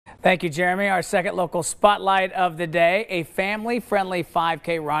Thank you, Jeremy. Our second local spotlight of the day, a family-friendly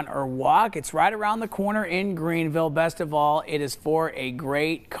 5K run or walk. It's right around the corner in Greenville. Best of all, it is for a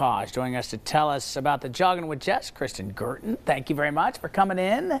great cause. Joining us to tell us about the Joggin with Jess, Kristen Gerton. Thank you very much for coming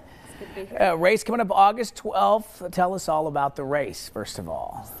in. It's good to be here. Race coming up August 12th. Tell us all about the race, first of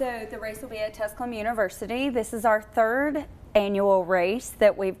all. So the race will be at Tusculum University. This is our third annual race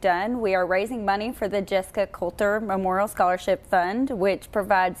that we've done. We are raising money for the Jessica Coulter Memorial Scholarship Fund, which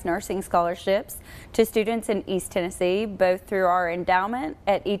provides nursing scholarships to students in East Tennessee, both through our endowment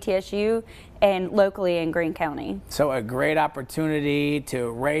at ETSU and locally in Greene County. So a great opportunity to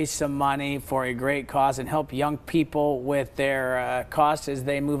raise some money for a great cause and help young people with their costs as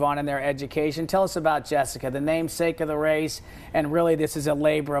they move on in their education. Tell us about Jessica, the namesake of the race, and really this is a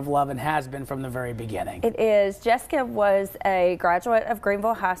labor of love and has been from the very beginning. It is. Jessica was a graduate of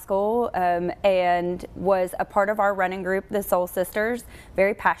Greenville High School and was a part of our running group, the Soul Sisters,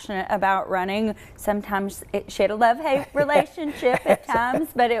 very passionate about running. Sometimes she had a love-hate relationship at times,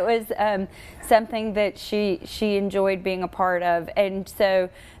 but it was something that she enjoyed being a part of. And so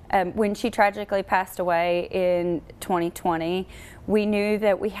when she tragically passed away in 2020, we knew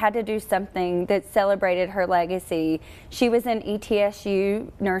that we had to do something that celebrated her legacy. She was an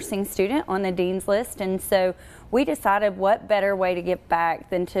ETSU nursing student on the Dean's List, and so we decided what better way to give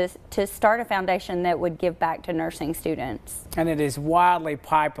back than to start a foundation that would give back to nursing students. And it is wildly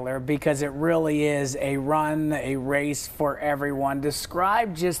popular because it really is a run, a race for everyone.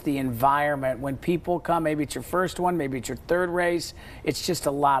 Describe just the environment when people come. Maybe it's your first one, maybe it's your third race. It's just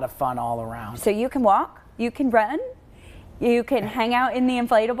a lot of fun all around. So you can walk, you can run, you can hang out in the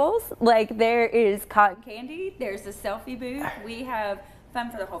inflatables. Like, there is cotton candy, there's a selfie booth. We have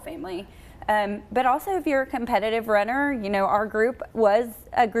fun for the whole family. But also, if you're a competitive runner, you know, our group was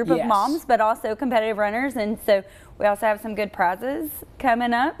a group of moms, but also competitive runners. And so we also have some good prizes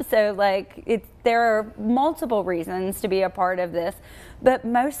coming up. So, like, there are multiple reasons to be a part of this. But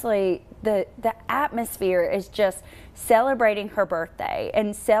mostly, the atmosphere is just celebrating her birthday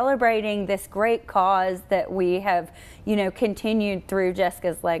and celebrating this great cause that we have, you know, continued through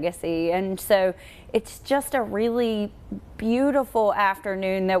Jessica's legacy. And so it's just a really beautiful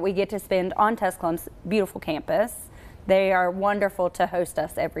afternoon that we get to spend on Tusculum's beautiful campus. They are wonderful to host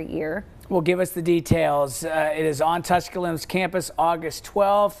us every year. Well, give us the details. It is on Tusculum's campus August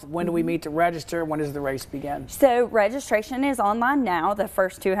 12th. When do we meet to register? When does the race begin? So registration is online now. The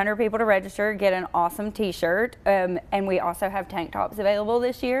first 200 people to register get an awesome t-shirt. And we also have tank tops available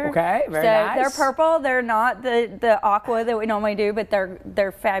this year. Okay, very nice. So they're purple. They're not the aqua that we normally do, but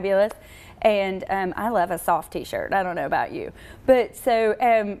they're fabulous. And I love a soft t-shirt. I don't know about you. But so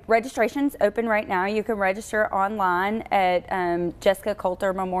registration's open right now. You can register online at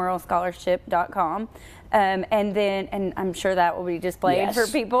jessicacoultermemorialscholarship.com. And I'm sure that will be displayed for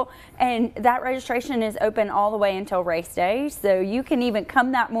people. And that registration is open all the way until race day. So you can even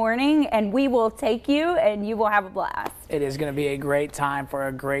come that morning and we will take you and you will have a blast. It is going to be a great time for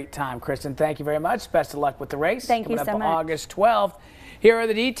a great time. Kristen, thank you very much. Best of luck with the race. Thank you so much. August 12th. Here are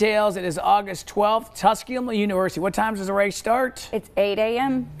the details. It is August 12th, Tusculum University. What time does the race start? It's 8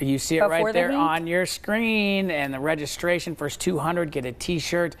 a.m. You see it right there on your screen. And the registration, first 200 get a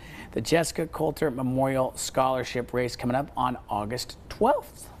t-shirt. The Jessica Coulter Memorial Scholarship Race coming up on August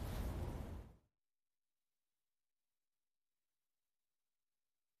 12th.